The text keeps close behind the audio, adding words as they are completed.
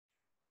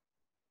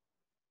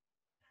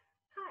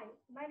Hi,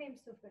 my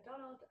name's Sophie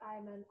McDonald.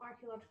 I'm an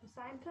archaeological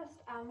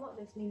scientist, and what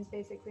this means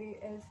basically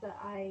is that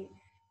I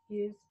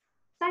use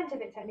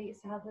scientific techniques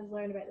to help us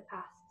learn about the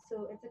past.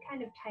 So it's a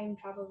kind of time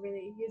travel,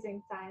 really,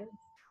 using science.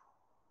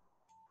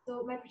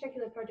 So my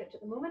particular project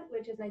at the moment,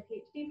 which is my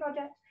PhD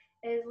project,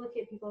 is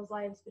looking at people's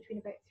lives between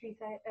about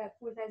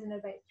 4,000 and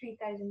about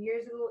 3,000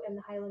 years ago in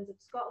the Highlands of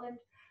Scotland.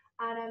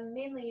 And I'm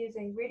mainly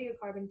using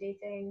radiocarbon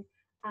dating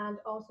and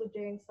also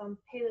doing some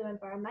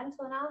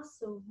paleoenvironmental analysis,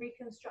 so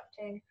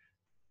reconstructing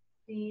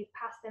the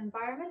past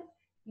environment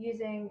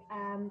using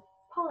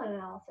pollen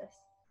analysis.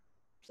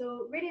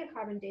 So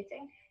radiocarbon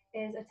dating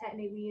is a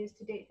technique we use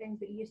to date things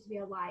that used to be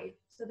alive.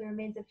 So the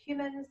remains of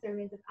humans, the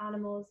remains of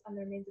animals, and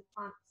the remains of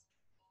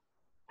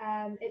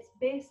plants. It's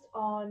based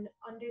on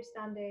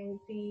understanding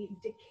the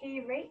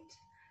decay rate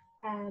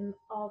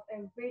of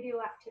a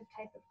radioactive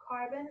type of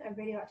carbon, a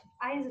radioactive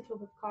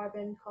isotope of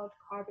carbon called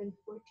carbon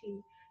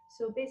 14.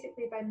 So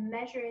basically, by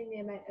measuring the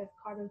amount of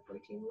carbon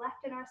 14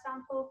 left in our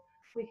sample,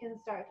 we can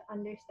start to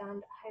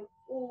understand how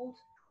old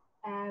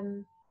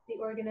the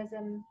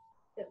organism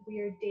that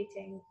we're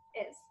dating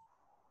is.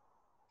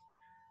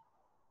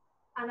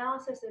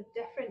 Analysis of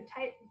different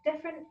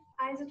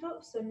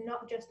isotopes, so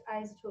not just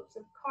isotopes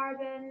of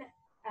carbon,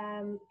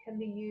 can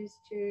be used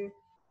to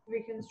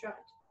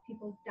reconstruct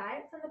people's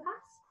diets in the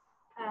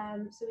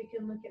past. So we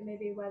can look at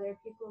maybe whether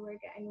people were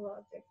getting a lot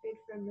of their food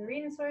from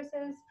marine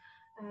sources,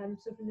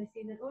 so from the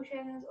seas and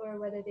oceans, or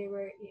whether they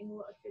were eating a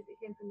lot of food that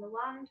came from the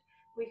land.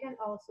 We can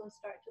also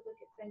start to look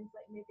at things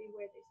like maybe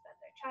where they spent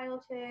their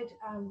childhood,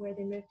 where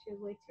they moved to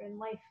later in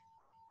life,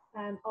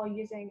 all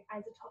using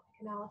isotopic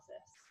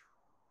analysis.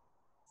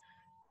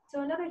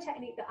 So another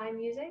technique that I'm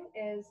using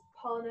is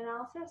pollen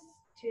analysis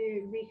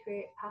to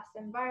recreate past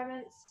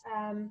environments.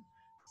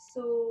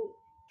 So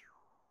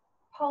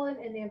pollen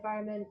in the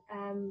environment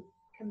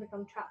can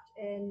become trapped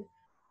in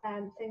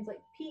things like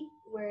peat,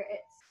 where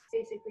it's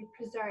basically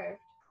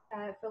preserved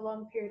for a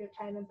long period of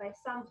time. And by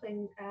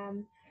sampling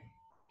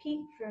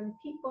peat from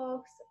peat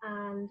bogs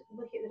and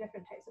looking at the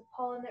different types of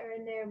pollen that are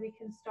in there, we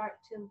can start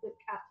to look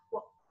at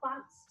what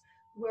plants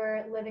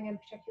were living in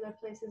particular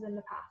places in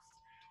the past.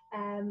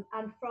 And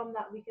from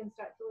that, we can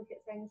start to look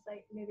at things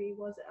like maybe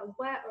was it a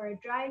wet or a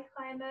dry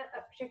climate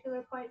at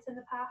particular points in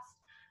the past,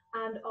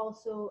 and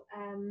also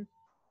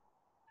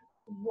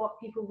what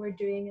people were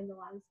doing in the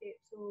landscape.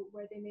 So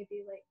were they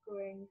maybe like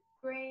growing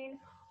grain,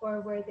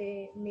 or were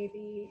they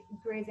maybe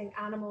grazing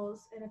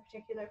animals in a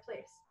particular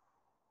place?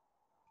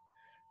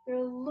 There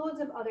are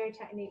loads of other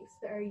techniques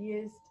that are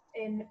used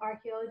in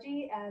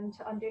archaeology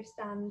to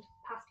understand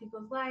past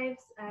people's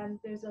lives.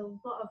 There's a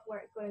lot of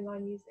work going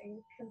on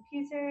using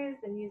computers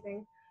and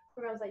using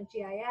programs like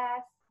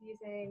GIS,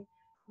 using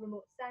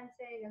remote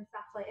sensing and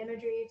satellite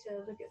imagery to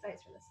look at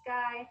sites from the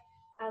sky,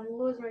 and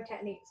loads more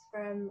techniques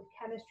from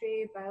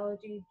chemistry,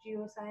 biology,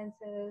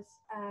 geosciences,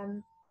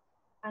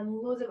 and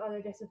loads of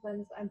other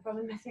disciplines that I'm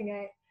probably missing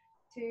out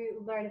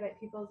to learn about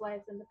people's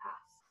lives in the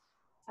past.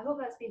 I hope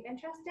that's been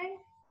interesting.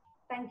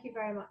 Thank you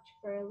very much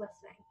for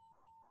listening.